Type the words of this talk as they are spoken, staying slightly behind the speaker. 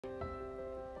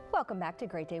Welcome back to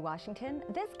Great Day Washington.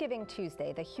 This Giving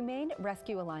Tuesday, the Humane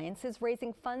Rescue Alliance is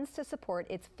raising funds to support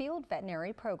its Field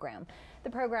Veterinary Program.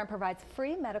 The program provides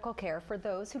free medical care for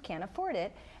those who can't afford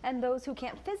it and those who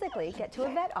can't physically get to a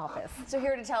vet office. So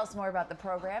here to tell us more about the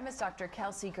program is Dr.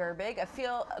 Kelsey Gerbig, a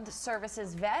field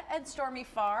services vet, and Stormy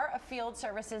Farr, a field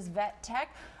services vet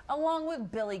tech, along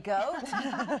with Billy Goat.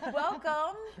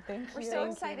 Welcome. Thank you. We're so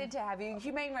excited to have you.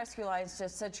 Humane Rescue Alliance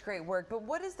does such great work, but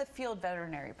what is the Field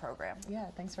Veterinary Program? Yeah,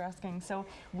 thanks for asking. So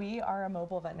we are a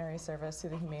mobile veterinary service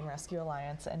through the Humane Rescue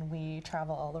Alliance, and we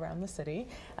travel all around the city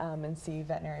and see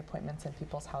veterinary appointments in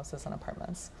people's houses and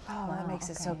apartments. Oh, that makes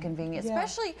it so convenient. Yeah.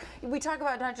 Especially, we talk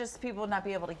about not just people not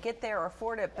be able to get there or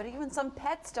afford it, but even some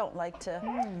pets don't like to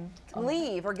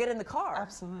leave or get in the car.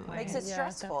 Absolutely. Makes it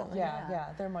stressful.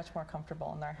 Yeah, they're much more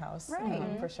comfortable in their house. Right.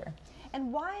 For sure.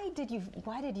 And why did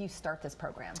you start this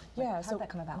program? Yeah, How so did that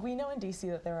come about? we know in DC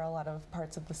that there are a lot of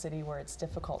parts of the city where it's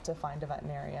difficult to find a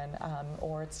veterinarian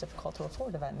or it's difficult to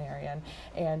afford a veterinarian,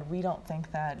 and we don't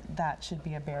think that that should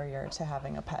be a barrier to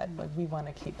having a pet. Like, we want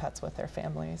to keep pets with their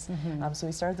families. So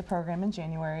we started the program in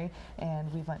January,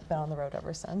 and we've been on the road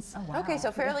ever since. Oh, wow. Okay,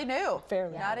 so fairly new.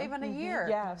 Fairly Not new. even a year.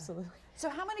 Yeah, absolutely. So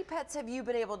how many pets have you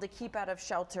been able to keep out of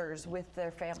shelters with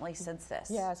their family since this?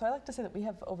 Yeah, so I like to say that we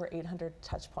have over 800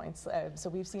 touch points. So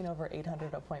we've seen over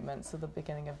 800 appointments at the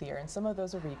beginning of the year, and some of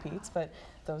those are repeats, but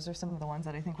those are some of the ones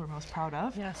that I think we're most proud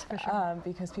of. Yes, for sure.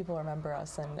 Because people remember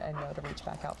us and know to reach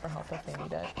back out for help if they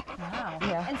need it. Wow.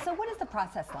 Yeah. And so what is the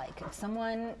process like? If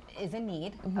someone is in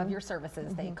need of your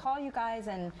services, they call you guys,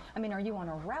 and I mean, are you on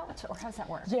a route, or how does that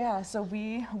work? Yeah, so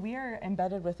we are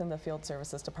embedded within the field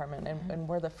services department, and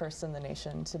we're the first in the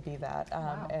nation to be that,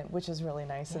 and, which is really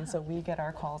nice. And so we get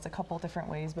our calls a couple different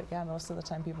ways, but yeah, most of the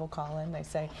time people call in, they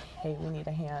say, hey, we need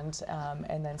a hand,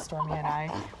 and then Stormy and I,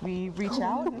 we reach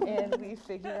out and we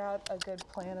figure out a good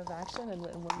plan of action and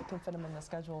when we can fit them in the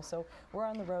schedule. So we're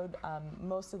on the road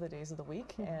most of the days of the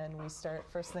week, and we start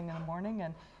first thing in the morning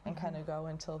and kind of go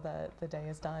until the day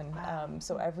is done.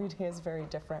 So every day is very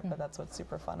different, but that's what's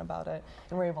super fun about it,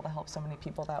 and we're able to help so many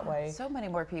people that way. So many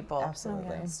more people.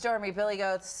 Absolutely. Stormy, Billy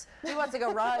Goats, he wants to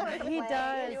go run. He does,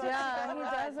 yeah, he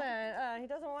doesn't. He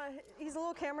doesn't want, he's a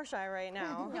little camera shy right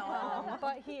now.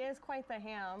 But he is quite the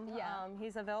ham. Yeah.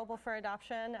 He's available for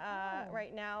adoption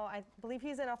right now. I believe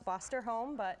he's in a foster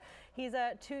home, but he's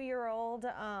a 2-year-old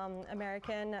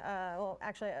American, well,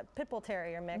 actually a pit bull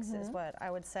terrier mix is what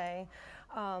I would say.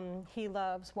 He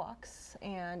loves walks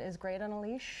and is great on a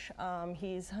leash.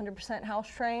 He's 100% house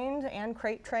trained and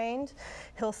crate trained.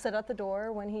 He'll sit at the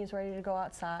door when he's ready to go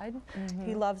outside.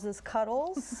 He loves his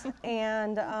cuddles,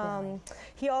 and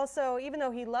he also, even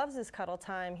though he loves his cuddle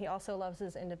time, he also loves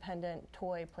his independent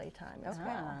toy playtime as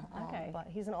well. Okay. But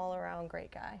he's an all-around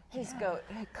great guy. His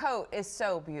coat is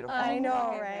so beautiful. I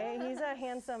know, right? He's a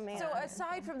handsome man. So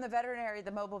aside from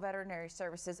the mobile veterinary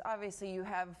services, obviously you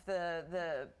have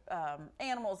the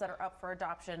animals that are up for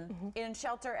adoption in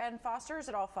shelter and foster. Is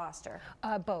it all foster?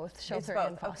 Both, shelter both.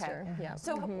 and foster. Okay. Yeah.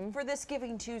 So for this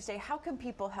Giving Tuesday, how can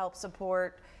people help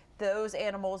support those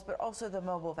animals, but also the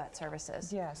mobile vet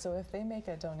services? Yeah, so if they make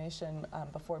a donation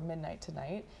before midnight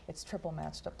tonight, it's triple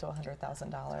matched up to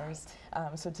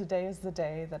 $100,000. So today is the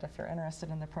day that if you're interested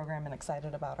in the program and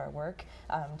excited about our work,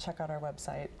 check out our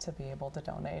website to be able to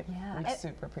donate. Yeah. We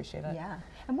super appreciate it. Yeah.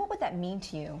 And what would that mean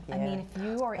to you? Yeah. I mean, if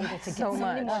you are able to get So so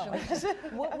many more much. donations,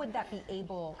 what would that be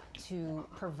able to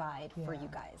provide for you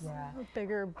guys? Yeah.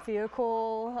 Bigger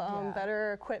vehicle,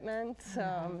 better equipment,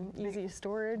 easy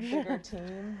storage. Bigger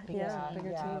team. Yeah,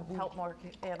 bigger team. Help more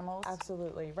animals?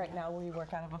 Absolutely. Right now we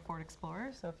work out of a Ford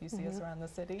Explorer, so if you see us around the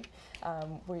city,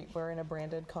 we're in a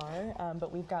branded car,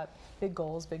 but we've got big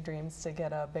goals, big dreams to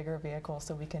get a bigger vehicle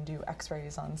so we can do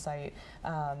x-rays on site,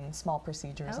 small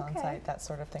procedures on site, that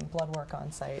sort of thing, blood work on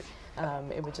site.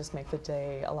 It would just make the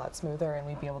day a lot smoother, and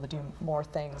we'd be able to do more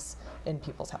things in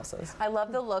people's houses. I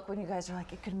love the look when you guys are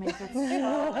like, it could make it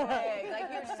so big. Like,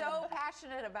 you're so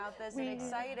passionate about this and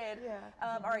excited.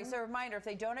 All right, so a reminder, if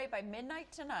they donate by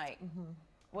midnight tonight,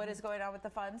 what is going on with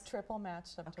the funds? Triple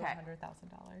matched up to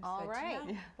 $100,000. All right.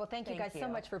 Well, thank you guys so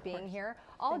much for being here.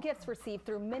 All gifts received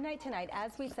through midnight tonight,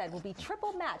 as we said, will be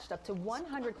triple matched up to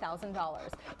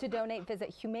 $100,000. To donate,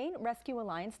 visit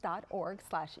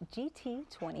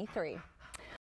humanerescuealliance.org/GT23.